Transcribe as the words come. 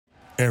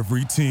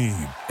Every team,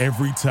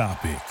 every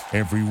topic,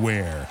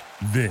 everywhere.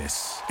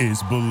 This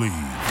is Believe.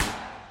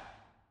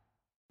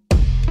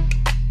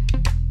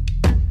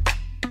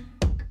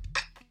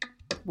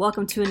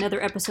 Welcome to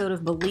another episode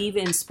of Believe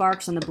in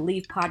Sparks on the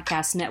Believe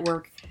Podcast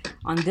Network.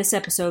 On this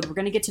episode, we're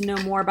going to get to know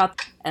more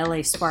about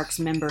LA Sparks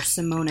member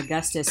Seimone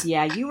Augustus.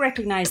 Yeah, you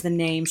recognize the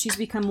name. She's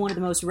become one of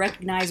the most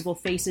recognizable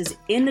faces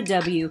in the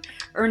W,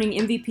 earning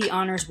MVP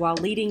honors while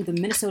leading the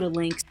Minnesota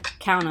Lynx.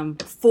 Count them,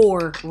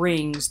 4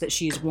 rings that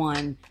she's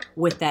won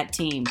with that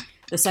team.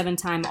 The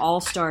 7-time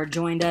All-Star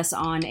joined us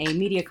on a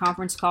media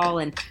conference call,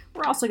 and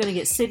we're also going to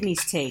get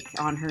Sydney's take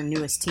on her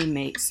newest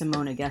teammate,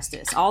 Seimone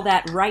Augustus. All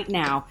that right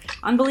now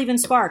on Believe in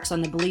Sparks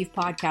on the Believe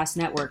Podcast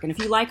Network. And if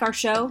you like our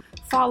show,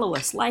 follow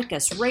us, like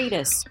us, rate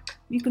us.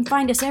 You can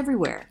find us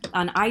everywhere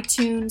on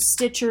iTunes,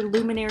 Stitcher,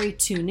 Luminary,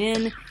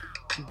 TuneIn,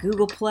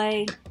 Google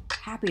Play.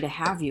 Happy to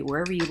have you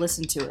wherever you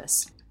listen to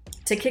us.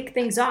 To kick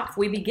things off,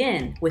 we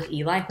begin with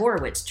Eli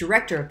Horowitz,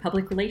 Director of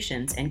Public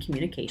Relations and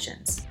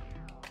Communications.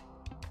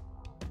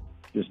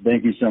 Just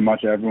thank you so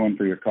much, everyone,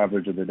 for your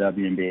coverage of the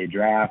WNBA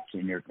draft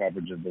and your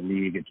coverage of the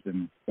league. It's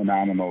been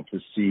phenomenal to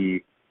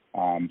see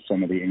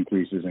some of the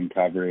increases in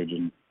coverage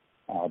and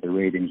the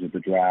ratings of the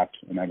draft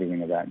and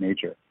everything of that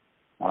nature.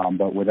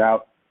 But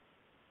without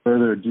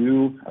further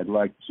ado, I'd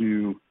like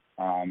to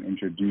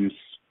introduce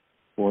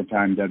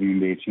 4-time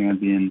WNBA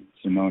champion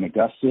Seimone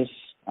Augustus,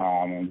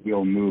 and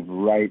we'll move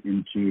right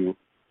into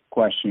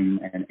question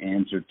and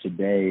answer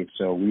today.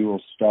 So we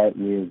will start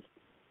with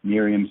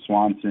Miriam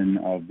Swanson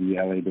of the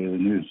LA Daily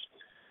News.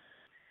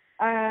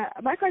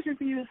 My question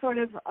for you is sort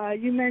of,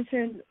 you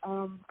mentioned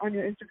on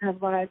your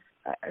Instagram Live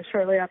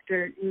shortly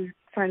after you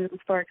signed with the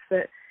Sparks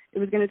that it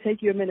was going to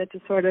take you a minute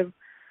to sort of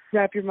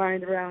wrap your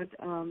mind around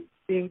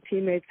being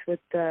teammates with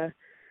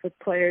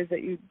players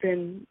that you've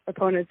been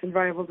opponents and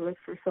rivals with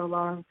for so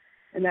long,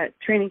 and that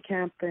training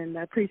camp and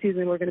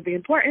preseason were going to be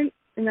important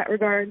in that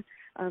regard,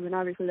 and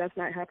obviously that's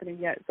not happening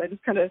yet. So I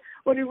just kind of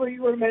wondered where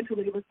you were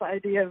mentally with the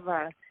idea of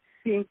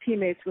being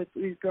teammates with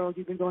these girls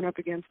you've been going up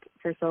against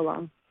for so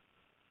long.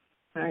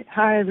 All right.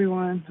 Hi,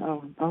 everyone.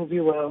 I hope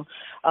you're well.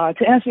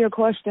 To answer your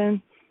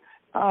question,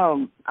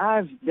 I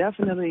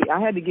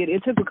had to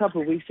it took a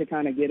couple of weeks to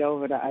kind of get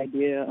over the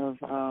idea of,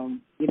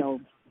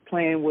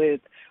 playing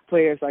with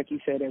players, like you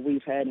said, that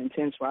we've had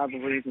intense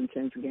rivalries,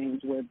 intense games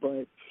with.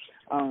 But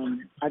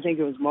I think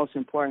it was most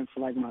important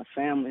for, like, my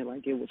family.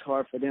 Like, it was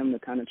hard for them to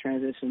kind of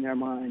transition their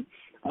mind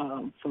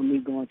from me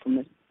going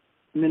from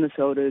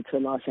Minnesota to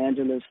Los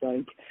Angeles,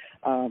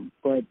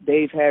 but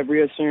they've had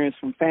reassurance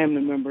from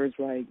family members,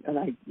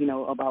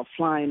 about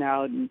flying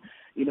out and,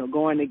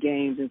 going to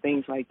games and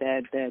things like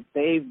that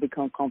they've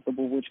become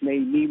comfortable, which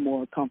made me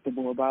more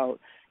comfortable about,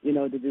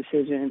 the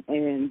decision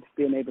and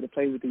being able to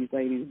play with these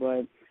ladies.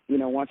 But,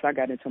 once I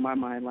got into my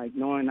mind, like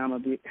knowing I'm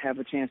going to have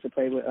a chance to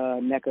play with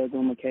Nneka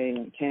Ogwumike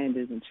and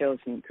Candace and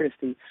Chelsea and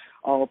Christy,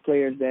 all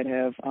players that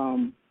have,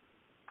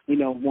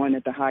 won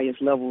at the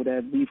highest level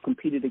that we've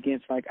competed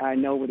against. Like, I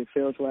know what it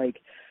feels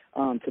like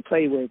to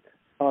play with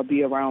or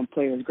be around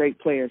players, great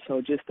players.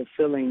 So just the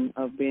feeling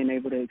of being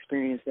able to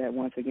experience that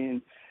once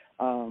again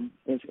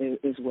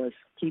is what's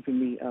keeping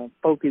me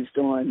focused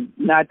on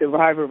not the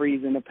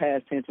rivalries and the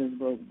past tensions,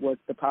 but what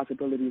the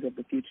possibilities of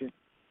the future.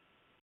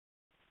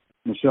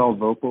 Michelle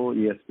Vocal,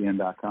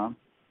 ESPN.com.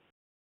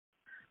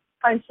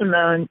 Hi,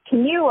 Seimone.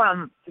 Can you,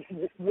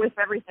 with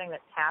everything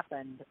that's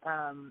happened,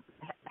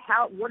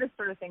 what are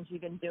sort of things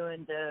you've been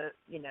doing to,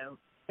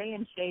 stay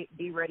in shape,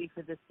 be ready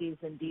for this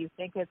season? Do you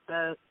think it's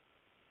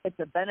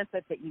a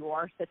benefit that you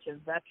are such a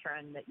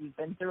veteran, that you've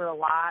been through a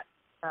lot,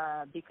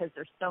 because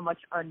there's so much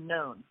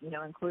unknown,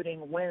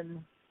 including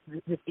when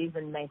the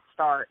season may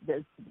start?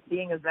 Does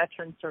being a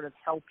veteran sort of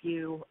help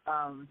you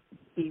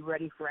be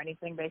ready for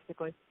anything,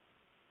 basically?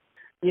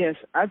 Yes,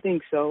 I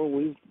think so.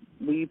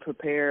 We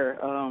prepare.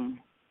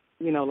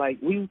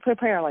 We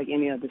prepare like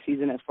any other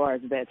season as far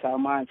as vets. Our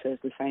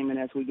mindset's the same, and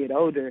as we get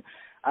older,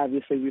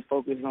 obviously we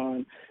focus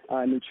on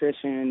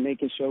nutrition,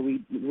 making sure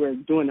we're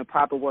doing the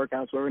proper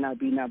workouts where we're not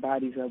beating our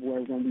bodies up,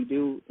 where when we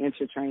do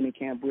enter training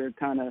camp, we're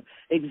kind of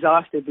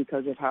exhausted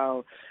because of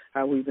how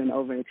we've been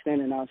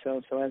overextending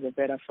ourselves. So as a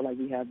vet, I feel like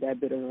we have that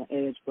bit of an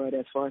edge. But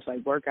as far as like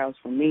workouts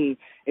for me,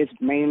 it's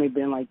mainly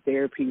been like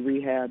therapy,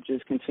 rehab,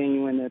 just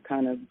continuing to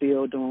kind of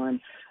build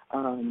on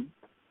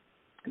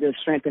the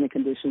strength and the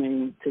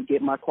conditioning to get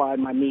my quad,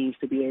 my knees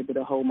to be able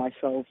to hold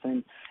myself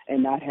and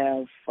not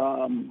have,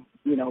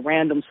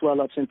 random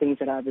swell-ups and things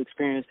that I've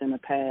experienced in the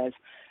past,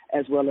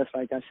 as well as,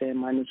 like I said,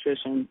 my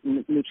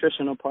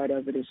nutritional part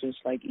of it is just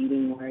like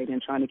eating right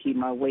and trying to keep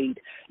my weight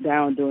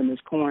down during this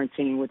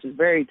quarantine, which is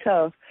very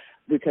tough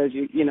because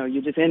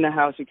you're just in the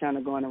house. You're kind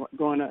of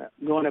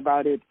going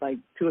about it like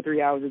 2 or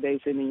 3 hours a day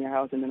sitting in your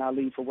house, and then I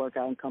leave for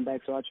workout and come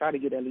back. So I try to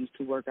get at least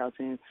 2 workouts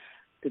in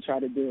to try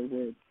to deal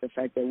with the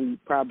fact that we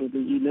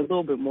probably eating a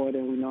little bit more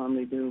than we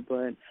normally do.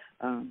 But,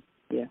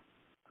 yeah.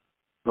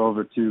 Go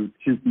over to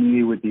Chuk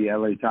Mee with the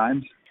LA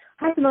Times.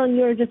 Hi, Simone.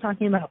 You were just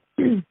talking about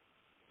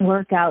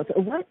workouts.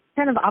 What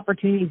kind of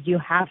opportunities do you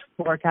have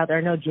to work out? There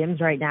are no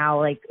gyms right now.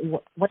 Like,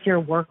 what's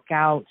your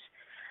workout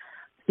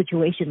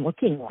situation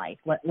looking like?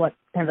 What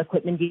kind of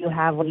equipment do you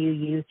have? What do you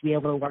use to be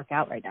able to work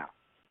out right now?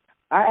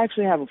 I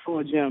actually have a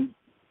full gym,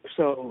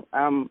 so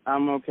I'm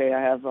okay.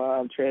 I have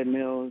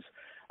treadmills,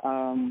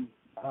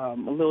 a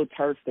little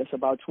turf that's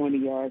about 20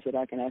 yards that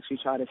I can actually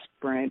try to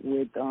sprint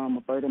with,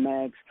 a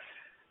Vertimax.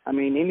 I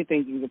mean,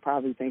 anything you could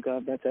probably think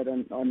of that's at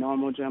a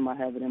normal gym, I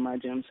have it in my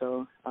gym.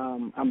 So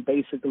I'm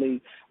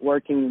basically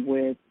working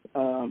with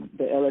the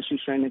LSU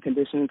strength and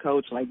conditioning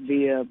coach, like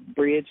via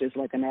Bridge. It's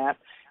like an app,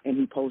 and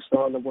he posts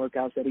all the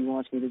workouts that he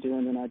wants me to do,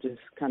 and then I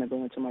just kind of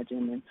go into my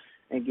gym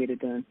and get it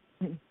done.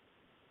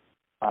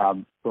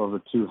 Go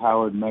over to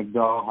Howard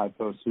Megdal, High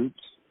Post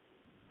Hoops.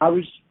 I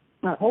was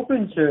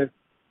hoping to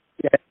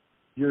get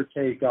your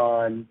take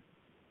on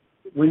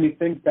when you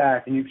think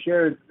back, and you've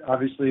shared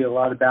obviously a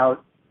lot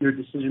about your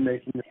decision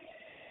making. Do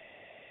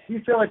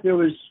you feel like there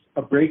was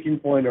a breaking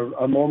point or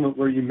a moment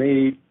where you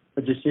made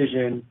a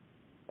decision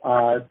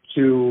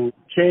to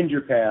change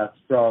your path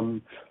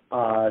from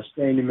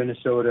staying in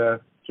Minnesota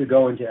to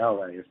going to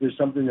LA? If there's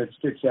something that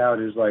sticks out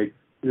as like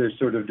this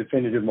sort of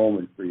definitive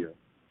moment for you.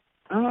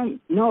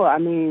 No, I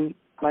mean,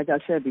 like I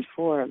said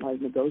before, like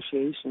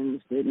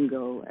negotiations didn't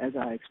go as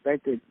I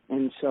expected,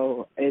 and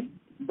so it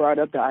brought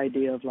up the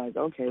idea of like,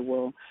 okay,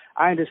 well,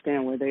 I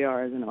understand where they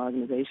are as an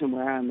organization,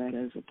 where I'm at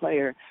as a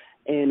player,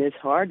 and it's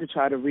hard to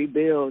try to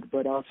rebuild,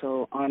 but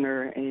also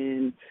honor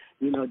and,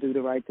 do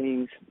the right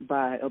things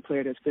by a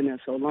player that's been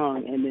there so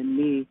long. And then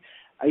me,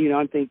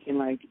 I'm thinking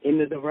like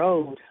end of the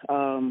road,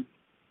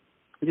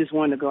 just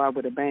wanted to go out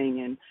with a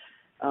bang, and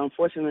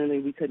unfortunately,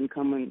 we couldn't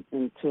come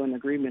into an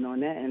agreement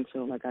on that. And so,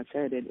 like I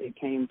said, it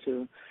came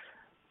to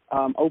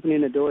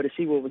opening the door to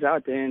see what was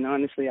out there. And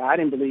honestly, I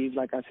didn't believe,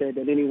 like I said,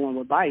 that anyone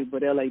would bite,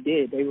 but LA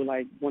did. They were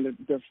like one of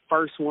the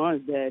first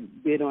ones that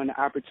bid on the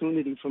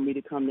opportunity for me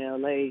to come to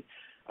LA.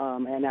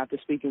 And after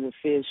speaking with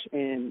Fish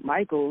and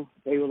Michael,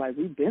 they were like,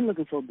 we've been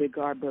looking for a big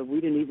guard, but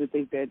we didn't even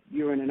think that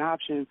you were an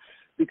option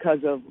because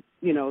of,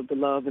 the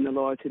love and the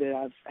loyalty that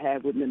I've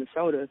had with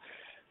Minnesota.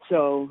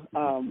 So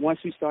once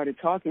we started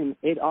talking,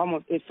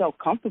 it felt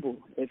comfortable.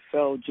 It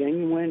felt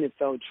genuine. It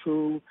felt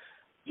true.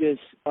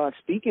 Just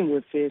speaking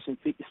with Fish and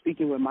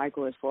speaking with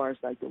Michael as far as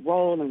like the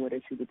role and where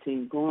they see the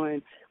team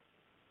going,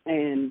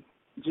 and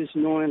just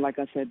knowing, like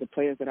I said, the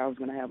players that I was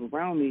going to have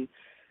around me,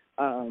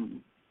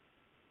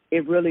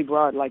 it really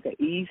brought like an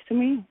ease to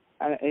me,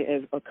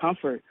 a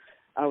comfort.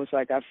 I was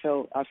like, I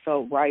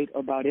felt right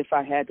about if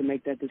I had to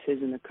make that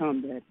decision to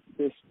come, that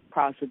this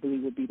possibly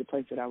would be the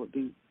place that I would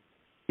be.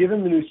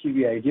 Given the new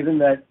CBA, given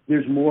that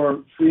there's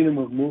more freedom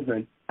of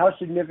movement, how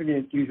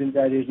significant do you think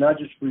that is, not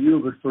just for you,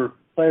 but for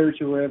players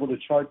who are able to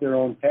chart their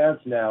own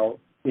paths now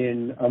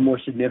in a more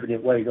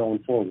significant way going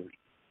forward?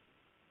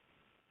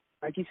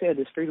 Like you said,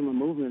 this freedom of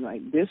movement,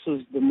 like this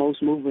was the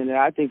most movement that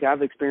I think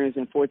I've experienced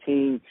in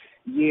 14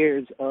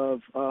 years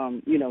of,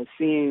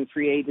 seeing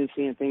free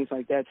agency and things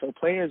like that. So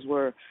players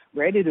were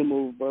ready to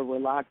move, but were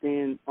locked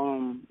in,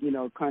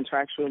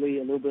 contractually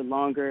a little bit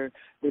longer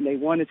than they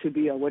wanted to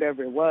be or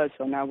whatever it was.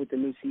 So now with the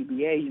new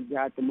CBA, you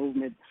got the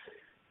movement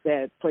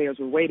that players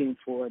were waiting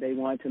for. They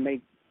wanted to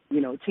make,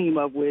 team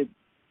up with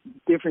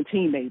different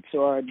teammates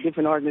or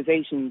different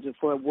organizations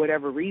for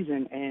whatever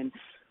reason, and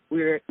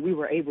we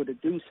were able to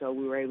do so.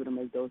 We were able to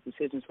make those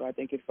decisions. So I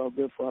think it felt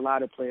good for a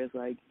lot of players,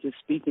 like just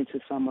speaking to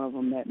some of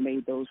them that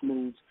made those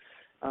moves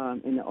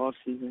in the off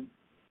season.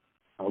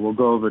 We'll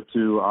go over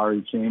to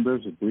Ari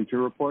Chambers at Bleacher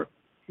Report.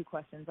 2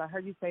 questions. I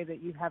heard you say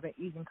that you have an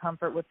ease and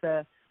comfort with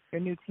your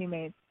new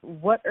teammates.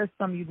 What are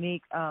some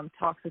unique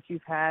talks that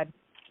you've had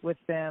with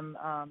them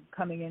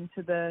coming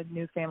into the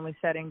new family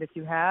setting that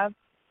you have?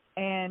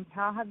 And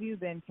how have you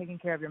been taking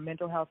care of your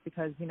mental health?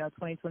 Because,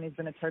 2020 has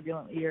been a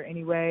turbulent year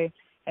anyway,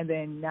 and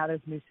then now there's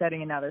a new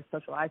setting and now there's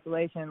social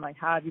isolation. Like,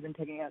 how have you been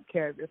taking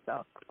care of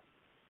yourself?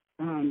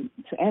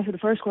 To answer the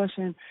first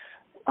question,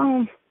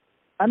 I've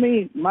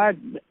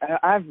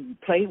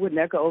played with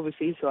NECA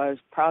overseas, so I was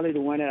probably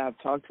the one that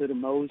I've talked to the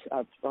most.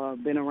 I've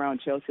been around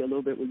Chelsea a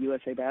little bit with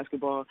USA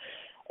Basketball,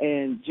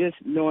 and just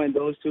knowing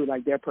those two,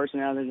 like their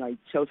personality, like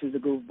Chelsea's a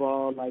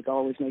goofball, like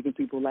always making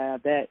people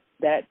laugh. That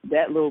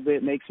little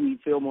bit makes me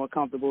feel more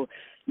comfortable.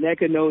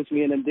 NECA knows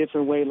me in a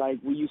different way. Like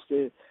we used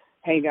to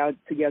hang out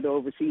together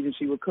overseas, and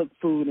she would cook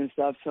food and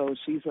stuff. So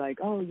she's like,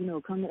 oh,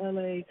 come to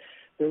LA.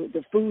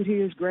 The food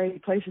here is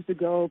great, places to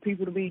go,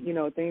 people to meet,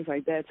 things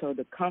like that. So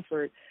the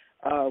comfort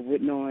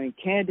with knowing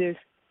Candace,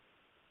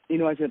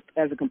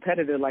 as a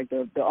competitor, like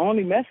the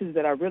only message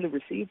that I really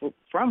received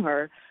from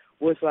her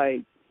was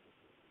like,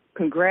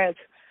 congrats,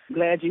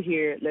 glad you're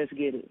here, let's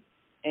get it.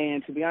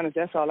 And to be honest,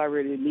 that's all I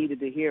really needed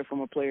to hear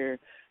from a player,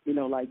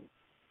 like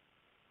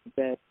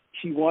that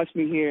she wants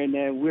me here and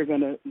that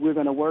we're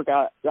gonna work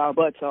our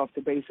butts off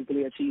to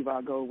basically achieve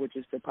our goal, which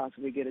is to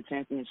possibly get a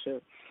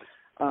championship,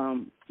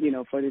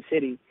 for the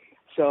city.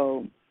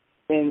 So,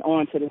 and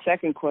on to the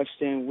second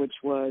question, which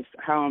was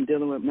how I'm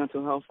dealing with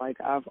mental health. Like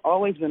I've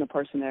always been a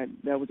person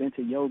that was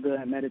into yoga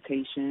and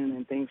meditation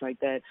and things like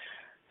that.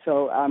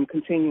 So I'm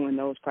continuing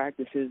those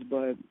practices,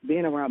 but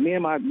being around me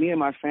and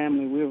my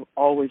family, we've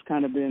always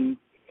kind of been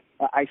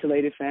an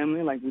isolated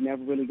family. Like, we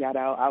never really got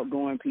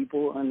outgoing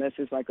people unless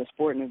it's like a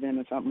sporting event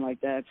or something like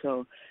that.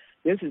 So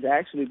this has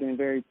actually been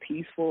very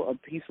peaceful, a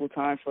peaceful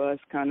time for us,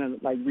 kind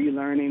of like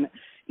relearning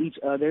each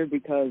other,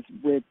 because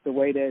with the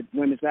way that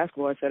women's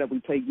basketball is set up, we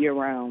play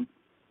year-round.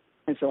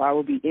 And so I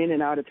will be in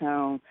and out of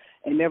town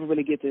and never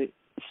really get to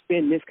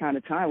spend this kind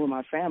of time with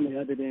my family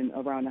other than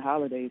around the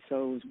holidays.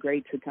 So it was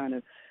great to kind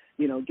of,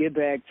 get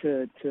back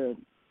to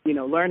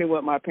learning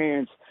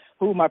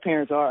who my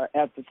parents are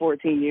after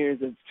 14 years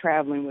of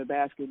traveling with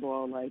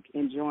basketball, like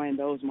enjoying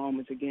those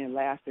moments again,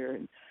 laughter,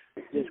 and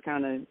just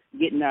kind of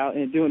getting out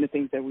and doing the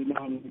things that we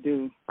normally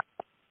do.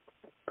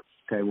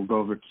 Okay, we'll go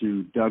over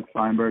to Doug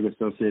Feinberg,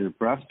 Associated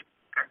Press.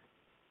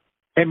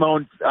 Hey,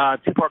 Moan,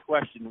 two-part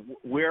question.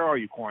 Where are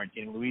you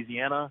quarantining,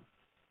 Louisiana?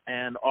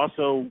 And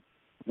also,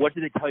 what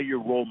did they tell you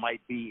your role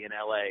might be in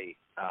L.A.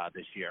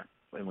 This year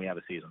when we have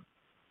a season?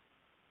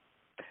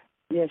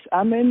 Yes,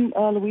 I'm in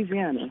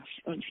Louisiana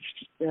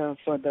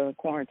for the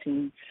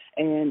quarantine.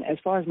 And as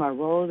far as my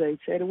role, they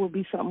said it would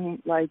be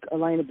something like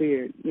Elena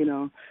Beard,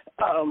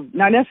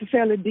 not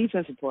necessarily a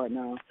defensive part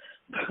now,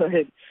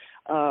 but,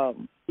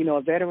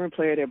 a veteran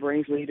player that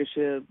brings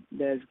leadership,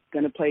 that's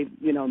going to play,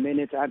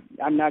 minutes.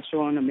 I'm not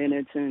sure on the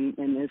minutes and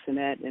this and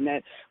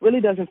that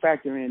really doesn't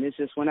factor in. It's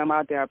just when I'm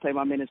out there, I play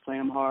my minutes, play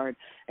them hard,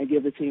 and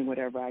give the team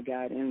whatever I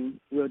got. And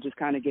we'll just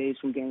kind of gauge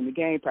from game to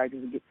game,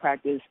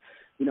 practice,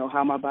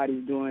 how my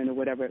body's doing or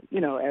whatever,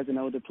 as an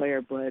older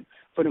player. But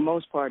for the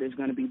most part, it's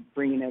going to be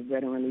bringing that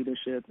veteran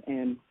leadership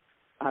and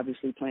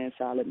obviously playing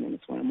solid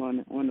minutes when I'm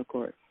on the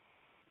court.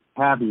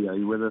 Javi, are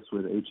you with us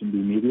with H&B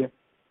Media?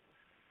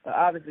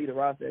 Obviously, the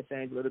roster has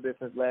changed a little bit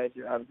since last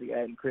year. Obviously,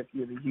 adding Christie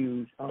is a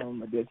huge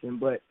addition.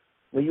 But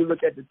when you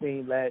look at the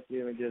team last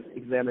year and just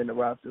examine the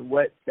roster,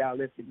 what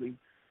stylistically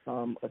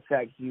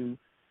attracts you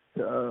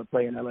to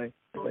play in L.A.?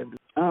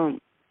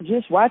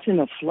 Just watching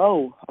the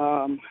flow.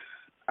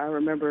 I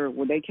remember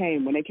when they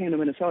came to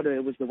Minnesota,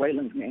 it was the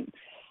Waylands game.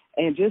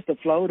 And just the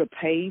flow, the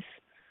pace,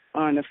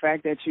 on the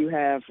fact that you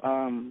have,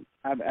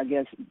 I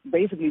guess,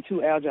 basically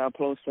two agile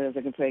post players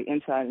that can play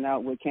inside and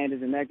out with Candace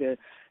and Nneka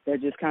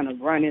that just kind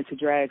of run into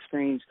drag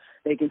screens.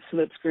 They can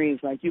slip screens.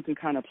 Like, you can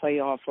kind of play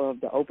off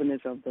of the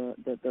openness of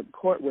the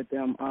court with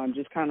them,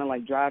 just kind of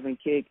like drive and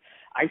kick,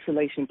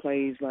 isolation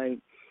plays, like,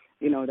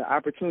 the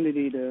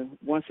opportunity to,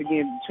 once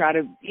again, try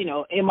to,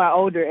 in my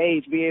older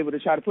age, be able to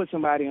try to put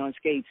somebody on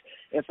skates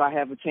if I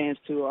have a chance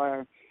to,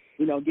 or,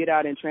 get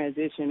out in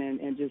transition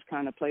and just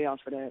kind of play off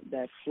of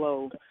that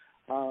flow.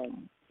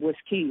 Was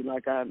key.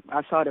 Like, I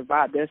saw the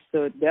vibe.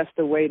 That's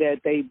the way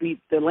that they beat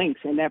the Lynx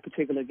in that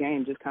particular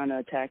game, just kind of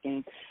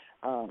attacking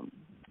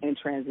in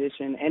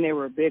transition. And they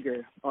were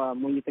bigger.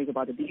 When you think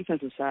about the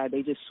defensive side,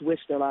 they just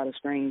switched a lot of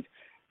screens.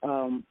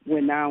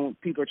 When now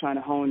people are trying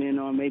to hone in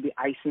on maybe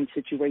icing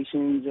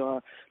situations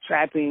or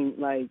trapping,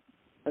 like,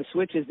 a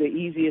switch is the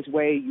easiest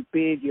way. You're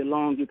big, you're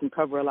long, you can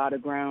cover a lot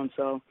of ground.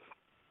 So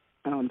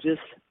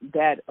just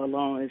that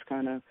alone is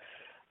kind of,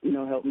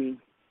 helped me,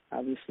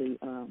 obviously,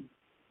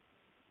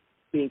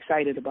 be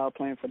excited about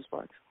playing for the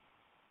Sparks.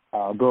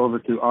 I'll go over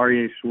to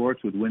Aryeh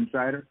Schwartz with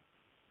Winsider.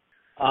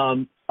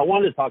 I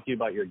wanted to talk to you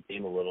about your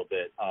game a little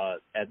bit.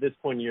 At this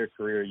point in your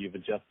career, you've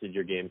adjusted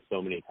your game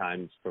so many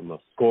times from a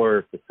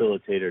scorer,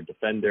 facilitator,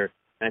 defender.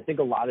 And I think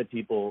a lot of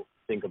people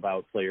think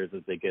about players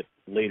as they get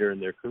later in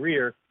their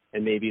career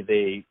and maybe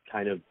they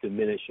kind of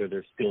diminish or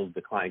their skills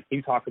decline. Can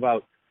you talk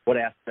about what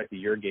aspect of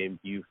your game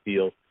do you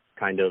feel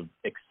kind of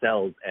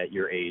excels at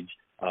your age?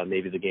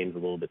 Maybe the game's a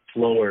little bit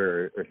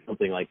slower or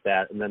something like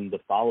that. And then the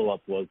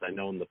follow-up was, I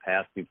know in the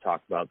past you've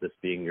talked about this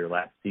being your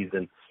last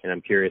season, and I'm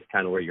curious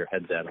kind of where your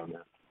head's at on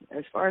that.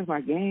 As far as my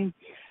game,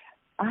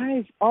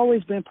 I've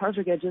always been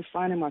perfect at just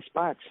finding my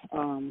spots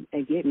and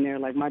getting there.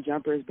 Like, my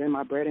jumper has been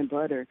my bread and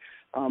butter.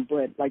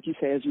 But like you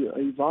said, as you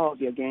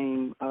evolve, your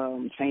game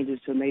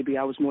changes to maybe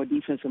I was more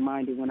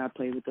defensive-minded when I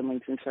played with the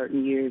Lynx in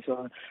certain years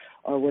or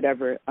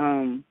whatever.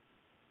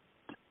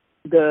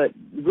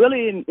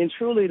 Really and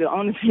truly, the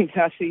only thing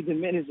I see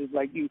diminish is,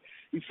 like, you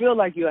feel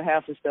like you're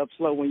half a step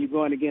slow when you're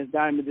going against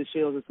Diamond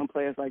DeShields or some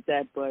players like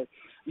that, but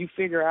you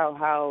figure out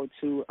how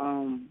to,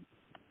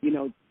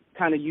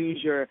 kind of use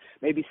your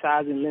maybe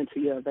size and length to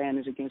your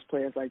advantage against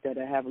players like that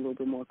have a little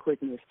bit more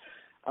quickness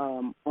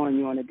on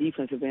you on the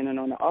defensive end. And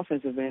on the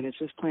offensive end, it's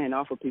just playing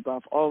off of people.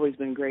 I've always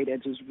been great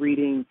at just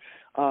reading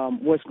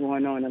what's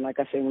going on. And like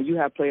I said, when you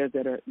have players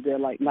they're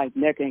like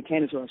Nneka and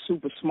Candace who are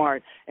super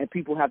smart and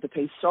people have to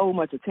pay so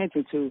much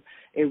attention to,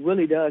 it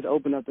really does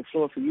open up the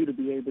floor for you to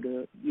be able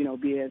to,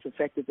 be as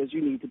effective as you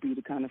need to be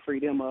to kind of free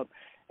them up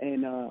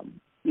and,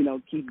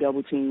 keep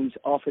double teams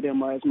off of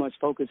them or as much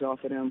focus off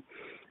of them.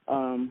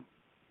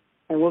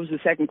 And what was the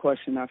second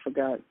question? I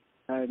forgot.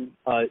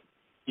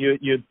 You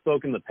had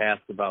spoken in the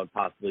past about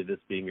possibly this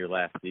being your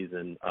last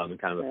season and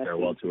kind of a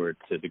farewell tour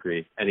to a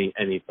degree.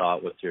 Any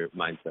thought? What's your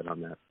mindset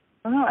on that?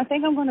 I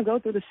think I'm going to go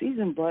through the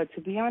season, but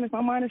to be honest,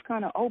 my mind is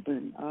kind of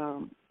open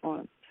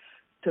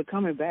to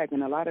coming back,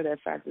 and a lot of that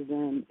factors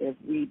in if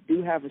we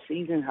do have a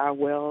season, how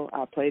well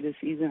I play this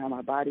season, how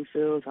my body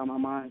feels, how my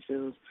mind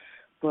feels.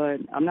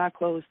 But I'm not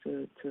close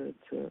to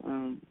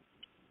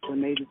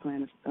maybe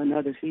plan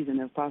another season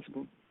if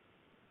possible.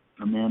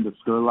 Amanda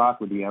Scurlock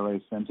with the LA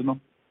Sentinel.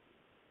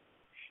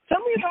 Tell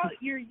me about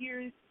your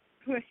years.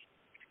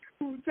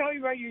 Tell me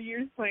about your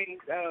years playing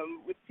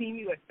with Team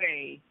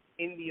USA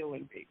in the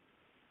Olympics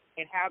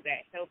and how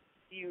that helped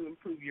you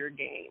improve your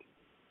game.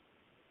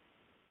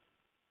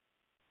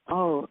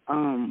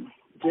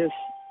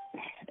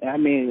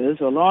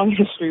 There's a long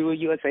history with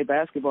USA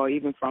basketball,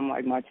 even from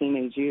like my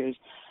teenage years.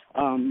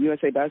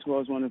 USA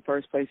basketball is one of the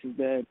first places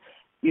that,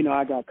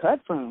 I got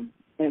cut from.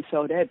 And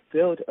so that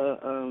built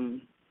a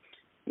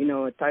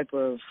type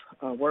of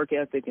work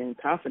ethic and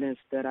confidence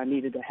that I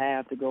needed to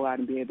have to go out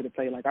and be able to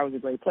play. Like, I was a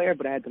great player,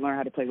 but I had to learn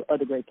how to play with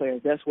other great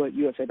players. That's what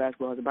USA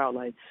basketball is about.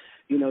 Like,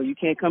 you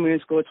can't come here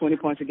and score 20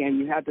 points a game.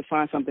 You have to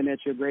find something that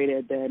you're great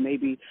at that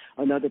maybe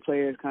another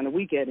player is kind of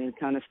weak at, and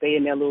kind of stay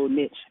in that little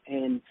niche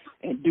and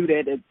do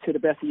that to the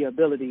best of your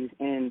abilities.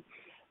 And,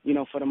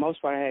 for the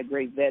most part, I had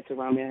great vets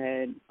around me. I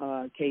had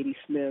Katie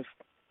Smith,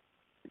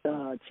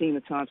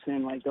 Tina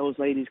Thompson. Like, those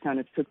ladies kind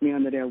of took me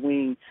under their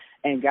wing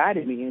and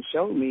guided me and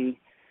showed me,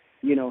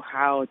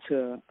 how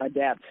to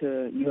adapt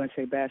to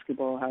USA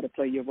basketball, how to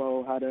play your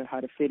role, how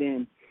to fit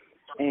in.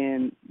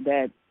 And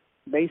that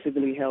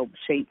basically helped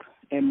shape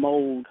and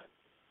mold,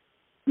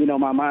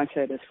 my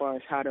mindset as far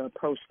as how to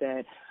approach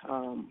that,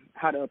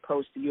 how to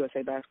approach the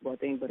USA basketball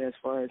thing. But as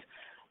far as,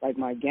 like,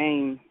 my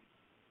game,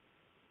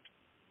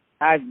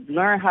 I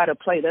learned how to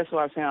play. That's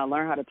what I'm saying. I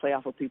learned how to play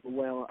off of people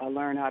well. I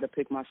learned how to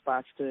pick my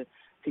spots to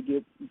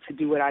do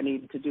what I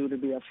needed to do to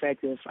be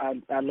effective.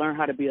 I learned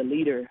how to be a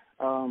leader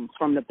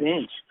from the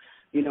bench,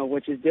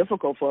 which is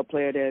difficult for a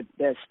player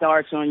that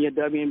starts on your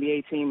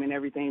WNBA team and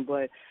everything.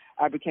 But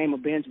I became a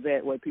bench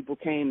vet where people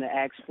came to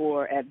ask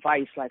for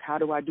advice, like, how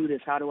do I do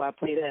this? How do I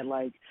play that?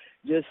 Like,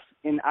 just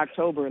in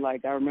October,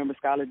 like, I remember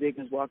Skylar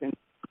Diggins walking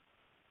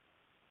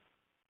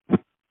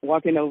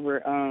over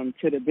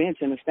to the bench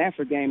in the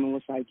Stanford game and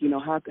was like,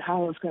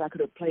 how else could I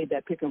have played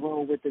that pick and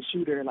roll with the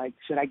shooter? Like,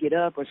 should I get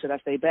up or should I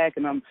stay back?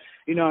 And I'm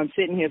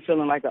sitting here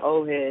feeling like an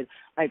old head,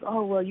 like,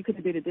 oh, well, you could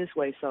have did it this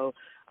way. So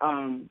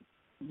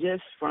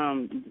just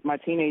from my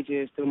teenage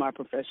years through my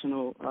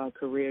professional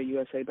career,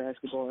 USA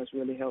basketball has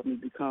really helped me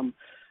become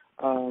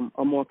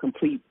a more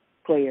complete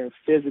player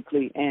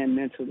physically and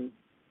mentally.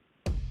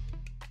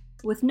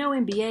 With no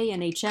NBA,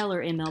 NHL,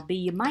 or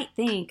MLB, you might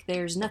think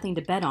there's nothing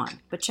to bet on.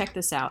 But check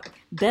this out.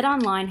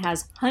 BetOnline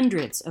has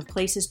hundreds of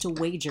places to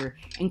wager,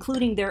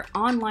 including their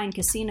online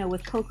casino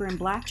with poker and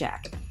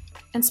blackjack.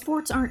 And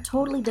sports aren't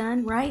totally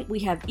done, right?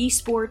 We have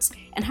esports,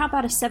 and how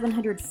about a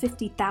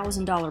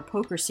 $750,000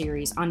 poker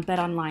series on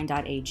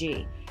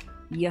betonline.ag?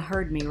 You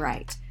heard me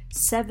right.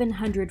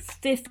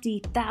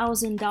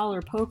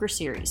 $750,000 poker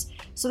series.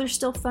 So there's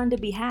still fun to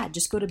be had.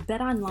 Just go to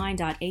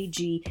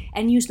betonline.ag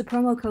and use the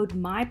promo code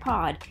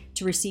MYPOD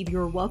to receive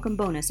your welcome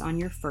bonus on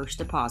your first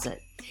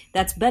deposit.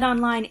 That's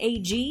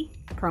betonline.ag,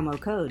 promo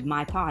code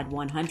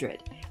MYPOD100.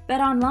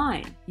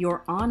 BetOnline,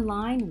 your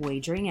online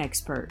wagering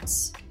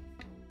experts.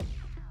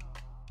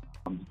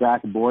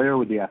 Zach Boyer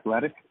with The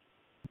Athletic.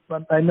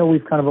 I know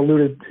we've kind of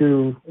alluded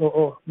to,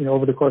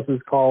 over the course of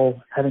this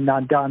call, having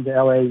not gotten to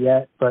LA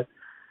yet, but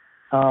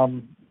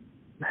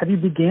have you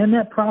began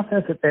that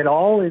process at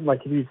all?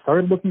 Like, have you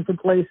started looking for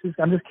places?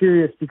 I'm just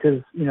curious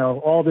because,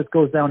 all this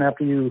goes down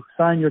after you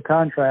sign your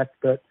contract,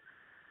 but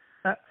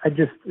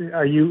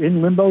are you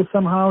in limbo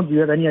somehow? Do you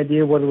have any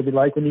idea what it'll be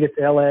like when you get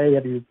to LA?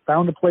 Have you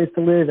found a place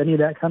to live? Any of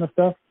that kind of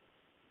stuff?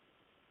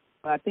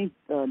 I think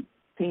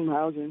team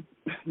housing,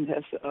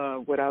 that's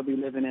what I'll be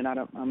living in.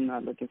 I'm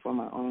not looking for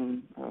my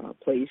own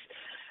place.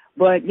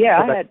 But,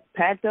 yeah, I had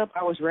packed up.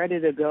 I was ready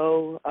to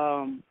go.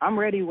 I'm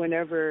ready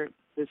whenever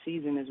the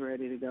season is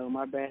ready to go.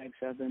 My bags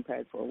have been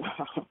packed for a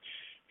while.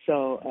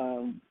 So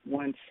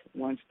once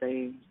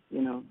they,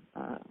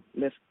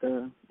 lift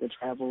the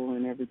travel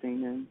and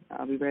everything, then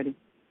I'll be ready.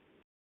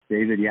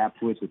 David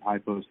Yapowitz with High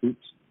Post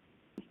Hoops.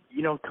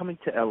 Coming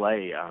to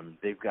L.A.,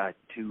 they've got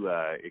two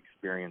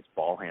experienced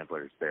ball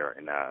handlers there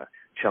in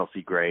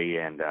Chelsea Gray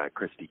and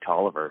Christy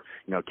Tolliver.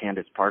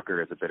 Candace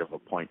Parker is a bit of a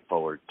point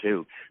forward,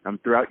 too.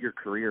 Throughout your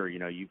career,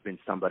 you've been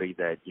somebody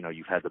that,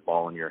 you've had the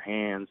ball in your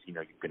hands,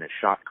 you've been a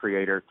shot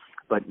creator.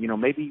 But,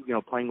 maybe,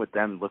 playing with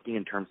them, looking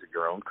in terms of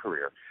your own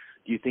career,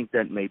 do you think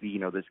that maybe,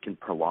 this can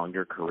prolong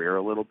your career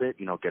a little bit,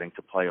 getting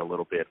to play a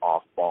little bit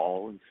off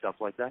ball and stuff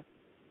like that?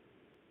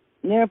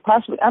 Yeah,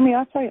 possibly.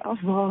 I play off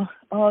ball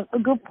a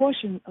good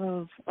portion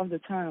of the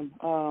time.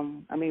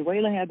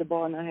 Waylon had the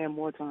ball and I had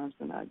more times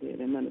than I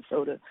did in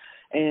Minnesota.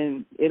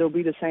 And it'll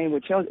be the same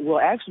with Chelsea. Well,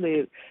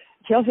 actually,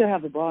 Chelsea will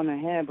have the ball in their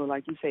hand, but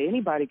like you say,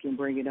 anybody can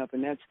bring it up.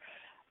 And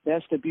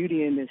that's the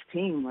beauty in this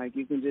team. Like,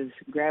 you can just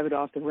grab it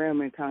off the rim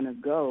and kind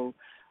of go,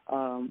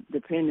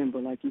 depending.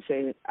 But like you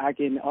say, I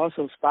can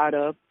also spot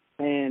up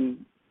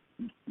and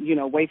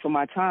wait for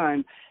my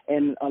time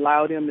and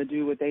allow them to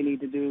do what they need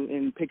to do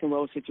in pick and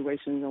roll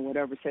situations or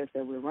whatever sets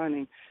that we're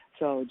running.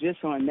 So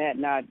just on that,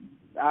 not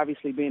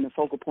obviously being the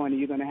focal point,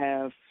 you're going to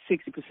have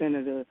 60%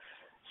 of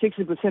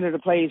the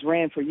plays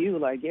ran for you.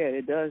 Like, yeah,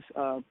 it does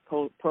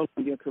prolong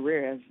your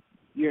career as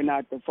you're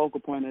not the focal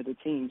point of the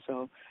team.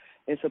 So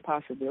it's a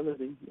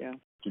possibility. Yeah.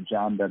 To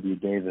John W.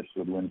 Davis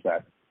with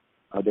WinSat.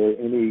 Are there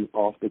any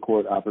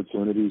off-the-court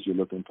opportunities you're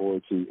looking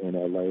forward to in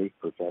LA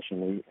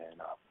professionally and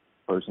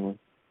personally?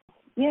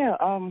 Yeah,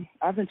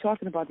 I've been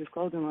talking about this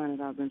clothing line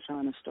that I've been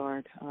trying to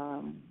start,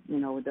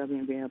 with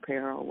WNBA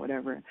apparel or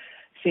whatever.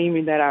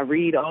 Seeming that I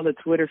read all the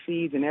Twitter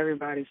feeds and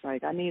everybody's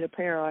like, I need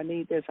apparel, I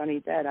need this, I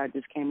need that. I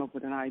just came up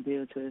with an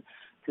idea to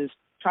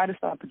try to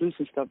start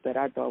producing stuff that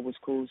I thought was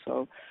cool.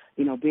 So,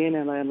 being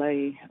in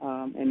LA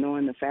and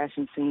knowing the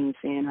fashion scene,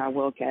 seeing how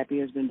well Cappy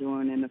has been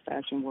doing in the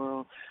fashion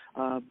world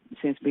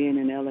since being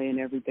in LA and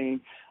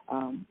everything,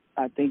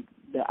 I think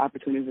the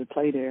opportunity to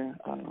play there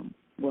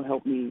will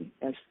help me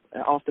as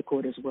off the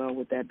court as well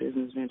with that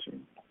business venture.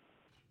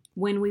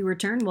 When we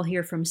return, we'll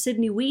hear from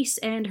Sydney Weiss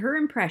and her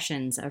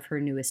impressions of her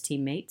newest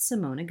teammate,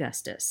 Seimone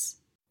Augustus.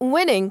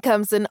 Winning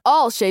comes in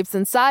all shapes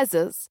and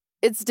sizes.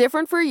 It's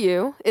different for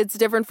you. It's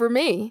different for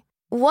me.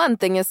 One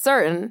thing is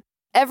certain.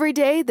 Every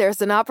day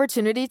there's an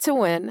opportunity to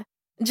win.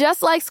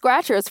 Just like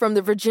scratchers from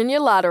the Virginia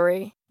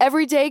Lottery.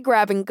 Every day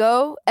grab and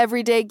go,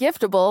 every day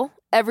giftable,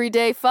 every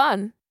day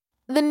fun.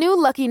 The new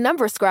Lucky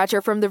Number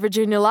Scratcher from the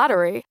Virginia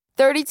Lottery.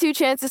 32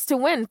 chances to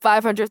win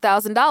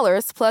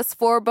 $500,000 plus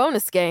 4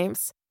 bonus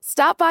games.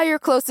 Stop by your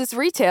closest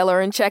retailer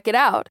and check it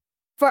out.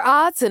 For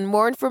odds and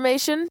more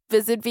information,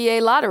 visit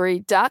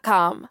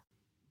VALottery.com.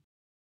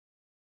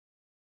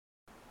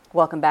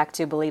 Welcome back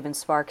to Believe in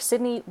Sparks.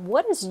 Sydney,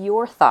 what is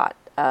your thought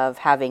of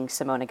having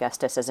Seimone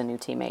Augustus as a new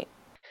teammate?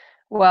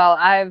 Well,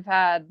 I've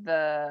had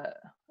the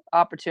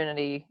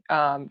opportunity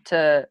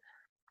to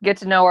get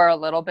to know her a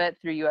little bit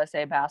through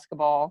USA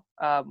Basketball.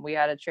 We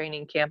had a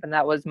training camp, and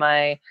that was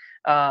my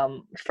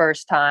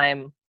first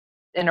time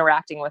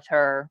interacting with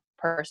her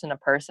person to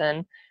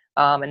person,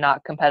 and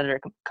not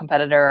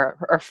competitor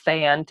or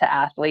fan to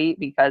athlete,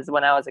 because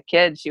when I was a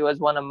kid, she was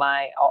one of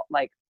my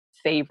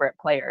favorite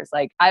players.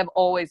 I've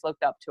always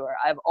looked up to her.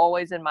 I've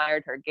always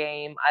admired her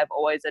game. I've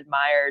always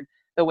admired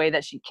the way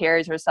that she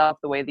carries herself,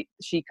 the way that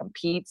she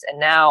competes. And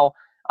now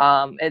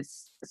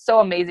it's so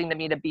amazing to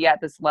me to be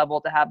at this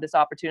level, to have this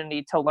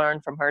opportunity to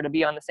learn from her, to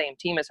be on the same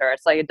team as her.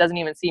 It's it doesn't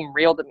even seem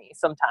real to me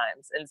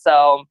sometimes. And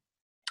so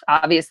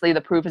obviously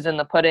the proof is in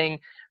the pudding.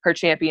 Her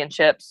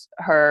championships,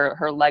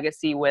 her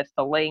legacy with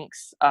the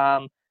Lynx,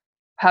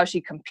 how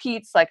she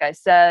competes, like I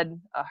said,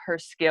 her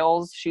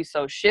skills. She's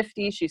so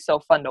shifty. She's so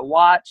fun to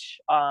watch.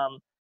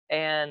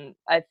 And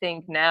I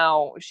think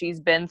now she's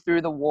been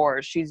through the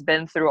wars. She's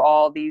been through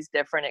all these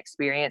different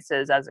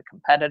experiences as a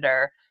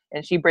competitor,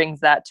 and she brings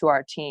that to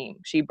our team.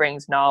 She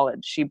brings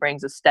knowledge. She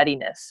brings a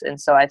steadiness. And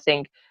so I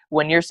think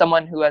when you're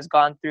someone who has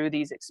gone through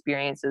these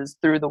experiences,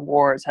 through the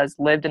wars, has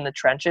lived in the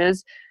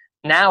trenches,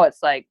 now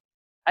it's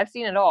I've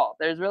seen it all.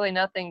 There's really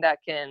nothing that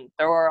can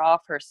throw her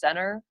off her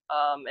center.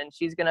 And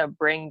she's going to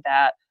bring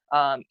that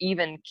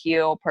even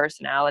keel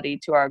personality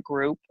to our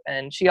group.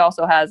 And she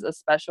also has a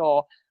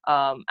special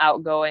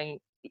outgoing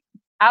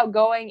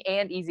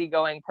and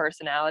easygoing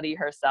personality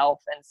herself.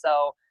 And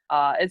so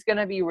it's going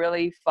to be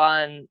really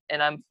fun.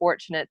 And I'm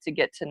fortunate to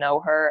get to know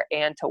her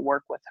and to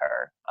work with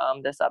her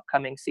this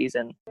upcoming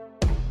season.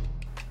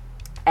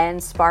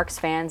 And Sparks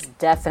fans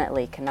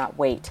definitely cannot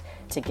wait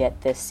to get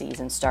this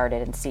season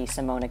started and see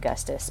Seimone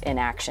Augustus in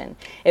action.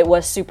 It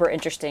was super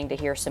interesting to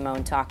hear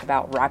Seimone talk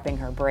about wrapping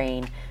her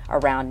brain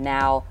around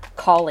now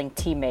calling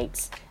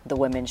teammates the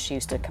women she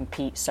used to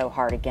compete so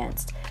hard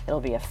against. It'll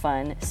be a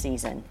fun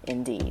season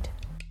indeed.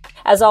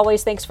 As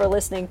always, thanks for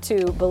listening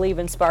to Believe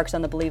in Sparks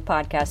on the Believe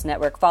Podcast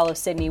Network. Follow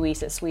Sydney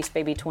Weiss at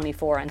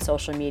SweissBaby24 on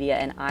social media,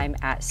 and I'm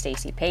at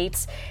Stacey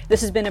Pates. This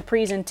has been a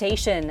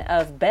presentation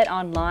of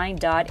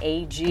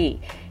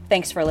betonline.ag.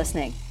 Thanks for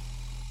listening.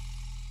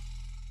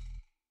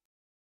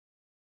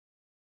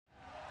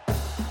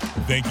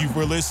 Thank you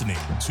for listening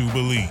to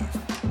Believe.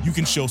 You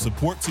can show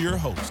support to your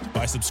host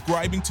by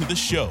subscribing to the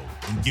show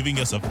and giving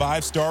us a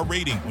 5-star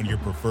rating on your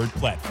preferred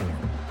platform.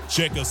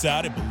 Check us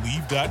out at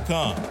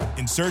Believe.com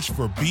and search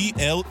for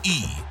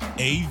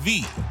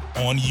BLEAV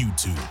on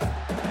YouTube.